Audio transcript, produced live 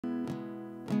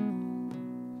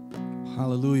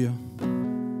Hallelujah.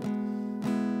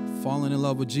 Falling in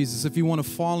love with Jesus. If you want to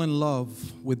fall in love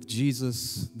with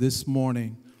Jesus this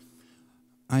morning,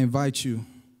 I invite you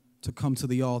to come to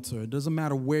the altar. It doesn't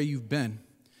matter where you've been.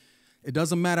 It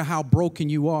doesn't matter how broken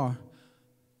you are.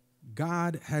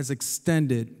 God has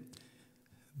extended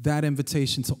that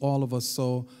invitation to all of us.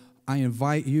 So I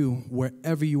invite you,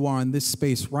 wherever you are in this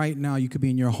space right now, you could be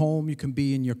in your home, you can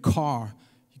be in your car,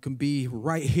 you can be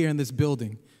right here in this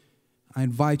building. I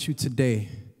invite you today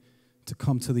to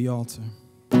come to the altar.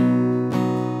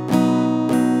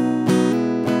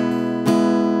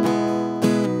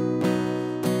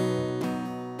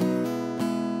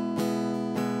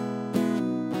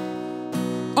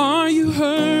 Are you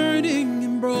hurting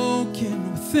and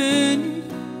broken within?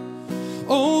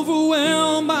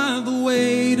 Overwhelmed by the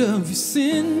weight of your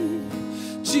sin?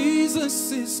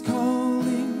 Jesus is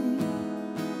calling.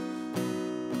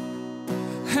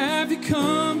 Have you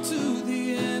come to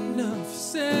the end of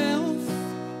yourself?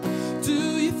 Do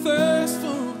you thirst for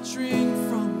a drink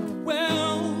from the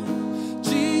well?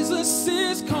 Jesus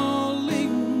is calling.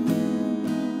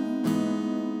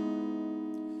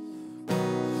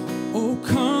 Oh,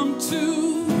 come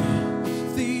to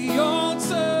the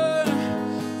altar.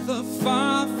 The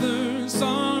Father's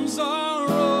arms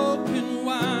are open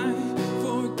wide.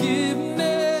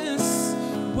 Forgiveness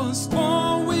was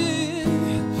born with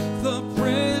the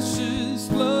precious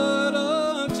blood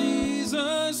of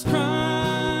Jesus Christ.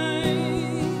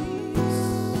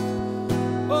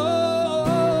 Oh,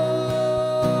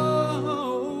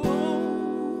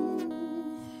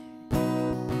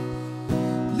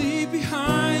 leave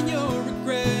behind your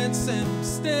regrets and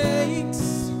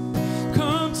mistakes.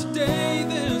 Come today,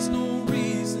 there's no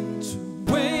reason to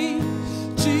wait.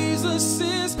 Jesus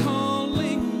is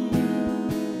calling.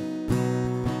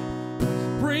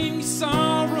 Bring your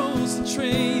sorrows and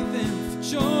trade them for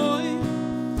joy.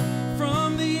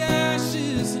 From the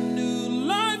ashes, a new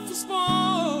life is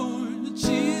born.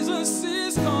 Jesus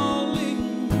is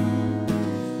calling.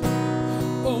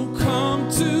 Oh, come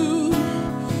to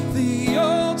the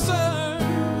altar.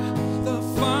 The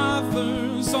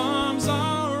Father's arms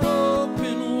are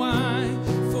open wide.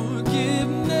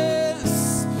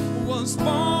 Forgiveness was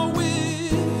born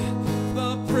with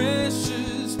the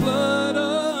precious blood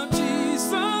of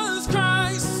Jesus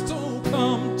Christ. Oh,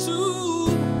 come to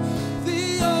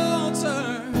the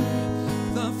altar.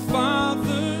 The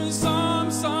Father's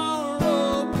arms are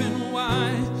open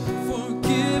wide.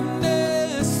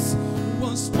 Forgiveness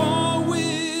was born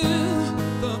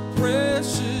with the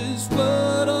precious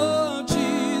blood of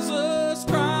Jesus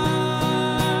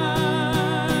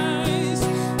Christ.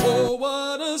 Oh,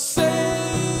 what a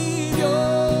Savior!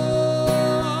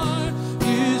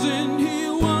 Isn't He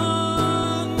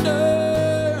wonderful?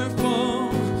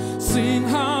 Sing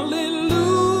hallelujah!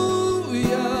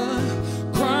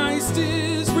 Christ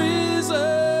is risen.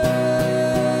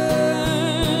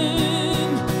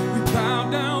 We bow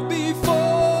down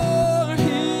before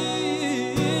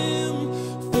Him,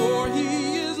 for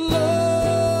He is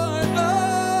Lord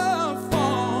of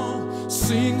all.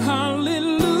 Sing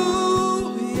hallelujah!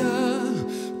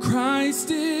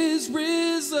 Christ is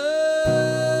risen.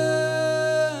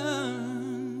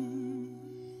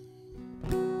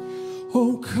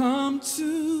 Oh, come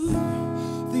to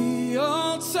the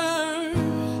altar.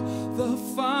 The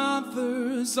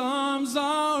Father's arms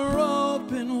are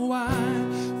open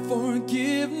wide.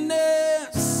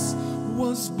 Forgiveness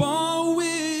was born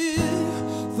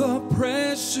with the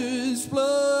precious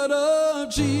blood of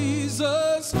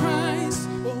Jesus Christ.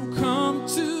 Oh, come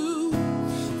to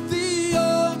the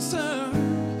altar.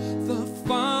 The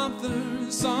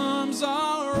Father's arms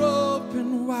are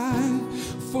open wide.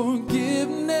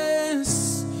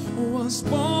 Forgiveness was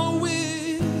born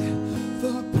with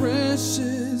the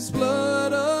precious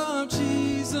blood of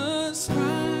Jesus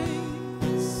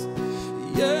Christ.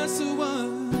 Yes, it was.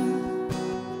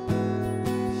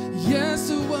 Yes,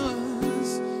 it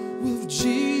was with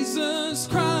Jesus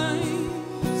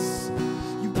Christ.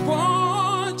 You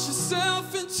brought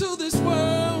yourself into this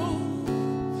world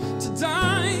to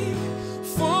die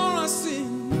for our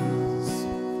sins.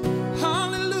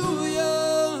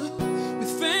 Hallelujah. We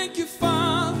thank you,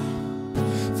 Father,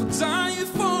 for dying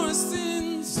for our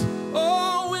sins.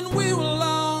 Oh, when we were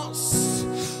lost,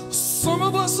 some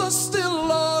of us are still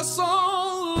lost.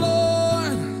 Oh,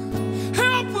 Lord,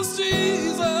 help us,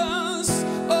 Jesus.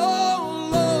 Oh,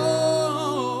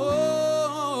 Lord.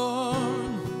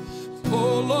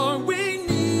 Oh, Lord, we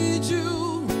need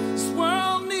you. This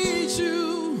world needs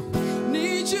you.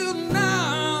 Need you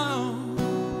now.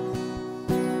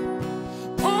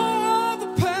 All the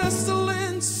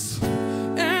pestilence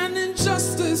and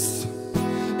injustice,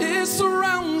 it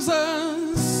surrounds us.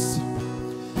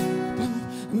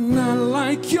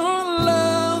 like your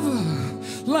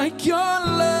love, like your